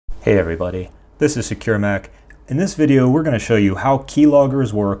Hey everybody, this is Secure Mac. In this video we're going to show you how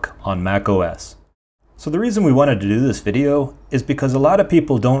keyloggers work on macOS. So the reason we wanted to do this video is because a lot of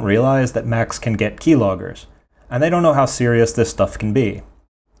people don't realize that Macs can get keyloggers, and they don't know how serious this stuff can be.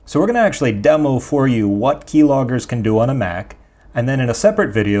 So we're going to actually demo for you what keyloggers can do on a Mac, and then in a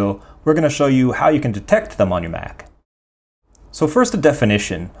separate video we're going to show you how you can detect them on your Mac. So first, a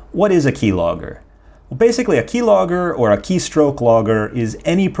definition. What is a keylogger? Well, basically a keylogger or a keystroke logger is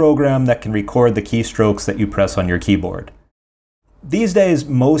any program that can record the keystrokes that you press on your keyboard. These days,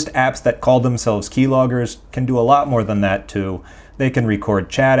 most apps that call themselves keyloggers can do a lot more than that too. They can record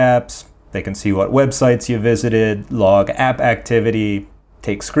chat apps, they can see what websites you visited, log app activity,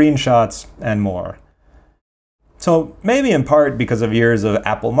 take screenshots, and more. So maybe in part because of years of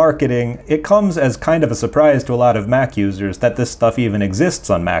Apple marketing, it comes as kind of a surprise to a lot of Mac users that this stuff even exists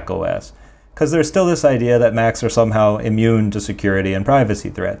on macOS, because there's still this idea that Macs are somehow immune to security and privacy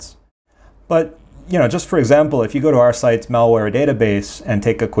threats. But, just for example, if you go to our site's malware database and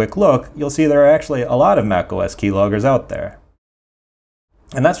take a quick look, you'll see there are actually a lot of macOS keyloggers out there.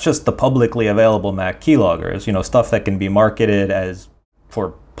 And that's just the publicly available Mac keyloggers, stuff that can be marketed as,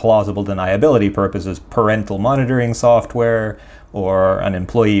 for plausible deniability purposes, parental monitoring software or an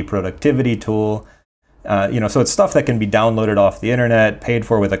employee productivity tool. So it's stuff that can be downloaded off the internet, paid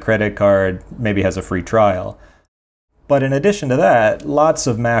for with a credit card, maybe has a free trial. But in addition to that, lots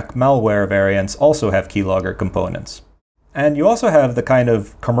of Mac malware variants also have keylogger components. And you also have the kind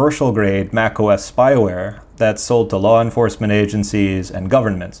of commercial-grade macOS spyware that's sold to law enforcement agencies and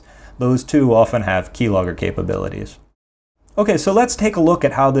governments. Those too often have keylogger capabilities. Okay, so let's take a look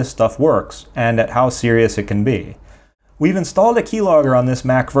at how this stuff works and at how serious it can be. We've installed a keylogger on this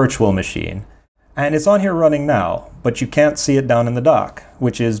Mac virtual machine, and it's on here running now, but you can't see it down in the dock,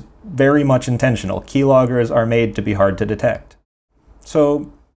 which is very much intentional. Keyloggers are made to be hard to detect.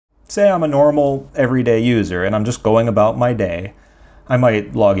 So, say I'm a normal, everyday user, and I'm just going about my day. I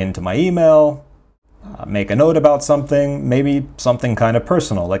might log into my email, make a note about something, maybe something kind of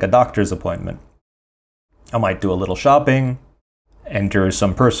personal, like a doctor's appointment. I might do a little shopping, enter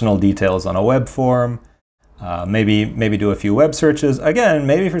some personal details on a web form, maybe do a few web searches, again,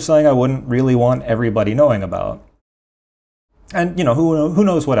 maybe for something I wouldn't really want everybody knowing about. And who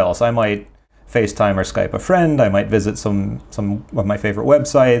knows what else? I might FaceTime or Skype a friend, I might visit some of my favorite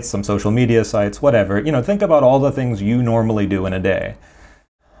websites, some social media sites, whatever. Think about all the things you normally do in a day.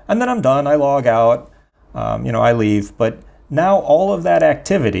 And then I'm done, I log out, I leave, but now all of that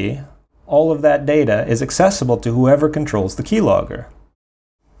activity, all of that data is accessible to whoever controls the keylogger.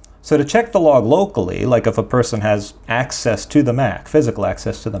 So to check the log locally, like if a person has access to the Mac, physical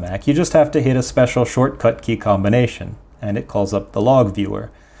access to the Mac, you just have to hit a special shortcut key combination, and it calls up the log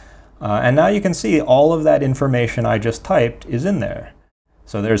viewer. And now you can see all of that information I just typed is in there.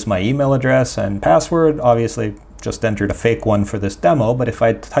 So there's my email address and password, obviously just entered a fake one for this demo, but if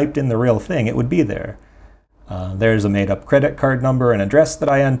I typed in the real thing, it would be there. There's a made-up credit card number and address that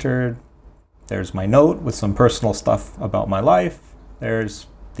I entered. There's my note with some personal stuff about my life. There's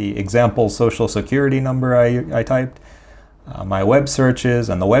the example social security number I typed, my web searches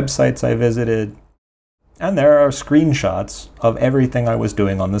and the websites I visited. And there are screenshots of everything I was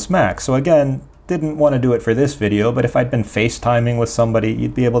doing on this Mac. So again, didn't want to do it for this video, but if I'd been FaceTiming with somebody,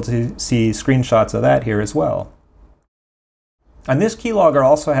 you'd be able to see screenshots of that here as well. And this keylogger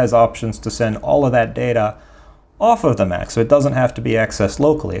also has options to send all of that data off of the Mac, so it doesn't have to be accessed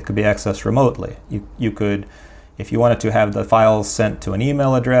locally. It could be accessed remotely. You could, if you wanted to, have the files sent to an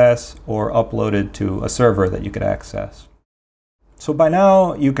email address or uploaded to a server that you could access. So by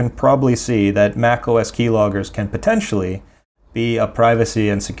now, you can probably see that macOS keyloggers can potentially be a privacy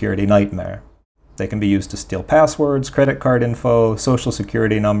and security nightmare. They can be used to steal passwords, credit card info, social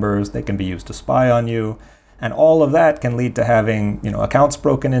security numbers. They can be used to spy on you. And all of that can lead to having, accounts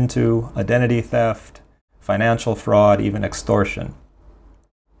broken into, identity theft, financial fraud, even extortion.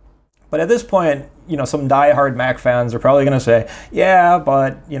 But at this point, some die-hard Mac fans are probably going to say, yeah,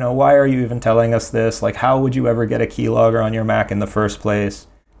 but, why are you even telling us this? Like, how would you ever get a keylogger on your Mac in the first place?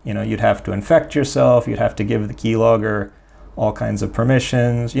 You'd have to infect yourself, you'd have to give the keylogger all kinds of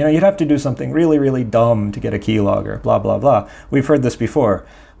permissions, you'd have to do something really, really dumb to get a keylogger, blah, blah, blah. We've heard this before,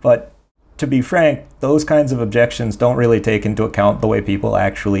 but to be frank, those kinds of objections don't really take into account the way people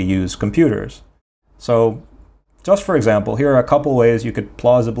actually use computers. So, just for example, here are a couple ways you could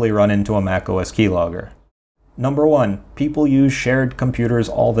plausibly run into a macOS keylogger. Number one, people use shared computers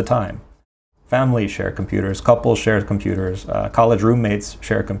all the time. Families share computers, couples share computers, college roommates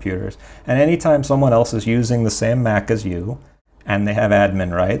share computers. And anytime someone else is using the same Mac as you, and they have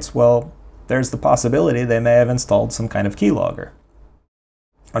admin rights, well, there's the possibility they may have installed some kind of keylogger.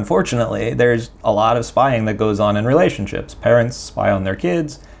 Unfortunately, there's a lot of spying that goes on in relationships. Parents spy on their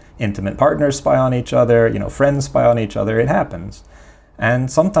kids, intimate partners spy on each other, friends spy on each other. It happens.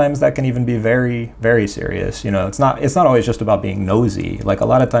 And sometimes that can even be very, very serious. It's not always just about being nosy. Like, a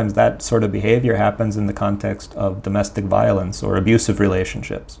lot of times that sort of behavior happens in the context of domestic violence or abusive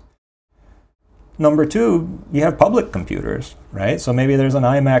relationships. Number two, you have public computers, right? So maybe there's an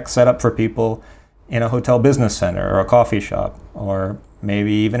iMac set up for people in a hotel business center or a coffee shop, or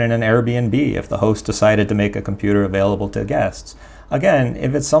maybe even in an Airbnb if the host decided to make a computer available to guests. Again,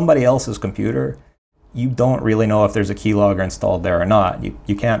 if it's somebody else's computer, you don't really know if there's a keylogger installed there or not.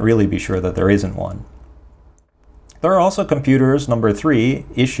 You can't really be sure that there isn't one. There are also computers, number three,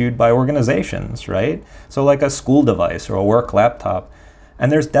 issued by organizations, right? So like a school device or a work laptop.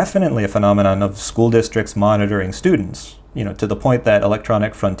 And there's definitely a phenomenon of school districts monitoring students, to the point that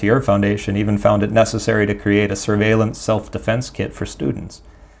Electronic Frontier Foundation even found it necessary to create a surveillance self-defense kit for students.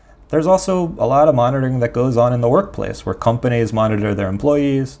 There's also a lot of monitoring that goes on in the workplace, where companies monitor their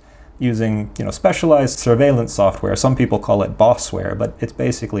employees using specialized surveillance software. Some people call it bossware, but it's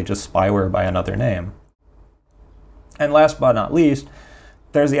basically just spyware by another name. And last but not least,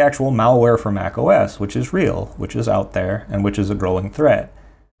 there's the actual malware for macOS, which is real, which is out there, and which is a growing threat.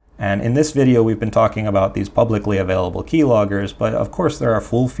 And in this video, we've been talking about these publicly available keyloggers, but of course there are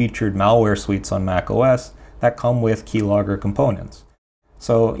full-featured malware suites on macOS that come with keylogger components.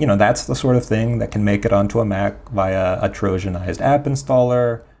 So, that's the sort of thing that can make it onto a Mac via a Trojanized app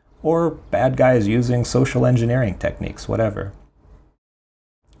installer, or bad guys using social engineering techniques, whatever.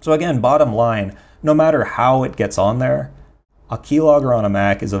 So again, bottom line, no matter how it gets on there, a keylogger on a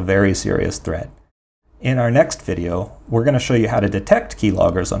Mac is a very serious threat. In our next video, we're going to show you how to detect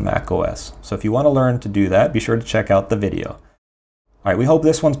keyloggers on macOS. So if you want to learn to do that, be sure to check out the video. All right, we hope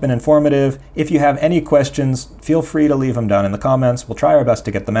this one's been informative. If you have any questions, feel free to leave them down in the comments. We'll try our best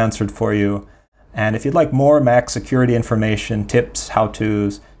to get them answered for you. And if you'd like more Mac security information, tips,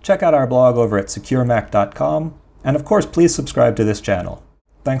 how-tos, check out our blog over at securemac.com. And of course, please subscribe to this channel.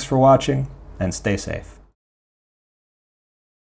 Thanks for watching, and stay safe.